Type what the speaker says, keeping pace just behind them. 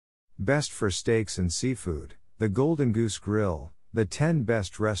Best for steaks and seafood, the Golden Goose Grill, the 10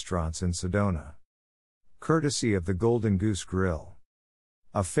 best restaurants in Sedona. Courtesy of the Golden Goose Grill.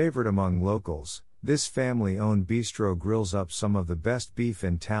 A favorite among locals, this family-owned bistro grills up some of the best beef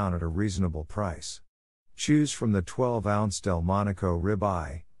in town at a reasonable price. Choose from the 12-ounce Delmonico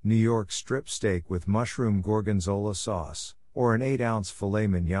ribeye, New York strip steak with mushroom gorgonzola sauce, or an 8-ounce filet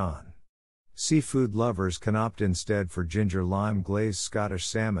mignon. Seafood lovers can opt instead for ginger lime glazed Scottish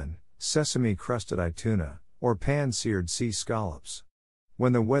salmon, sesame-crusted tuna, or pan-seared sea scallops.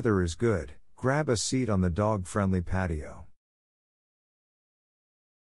 When the weather is good, grab a seat on the dog-friendly patio.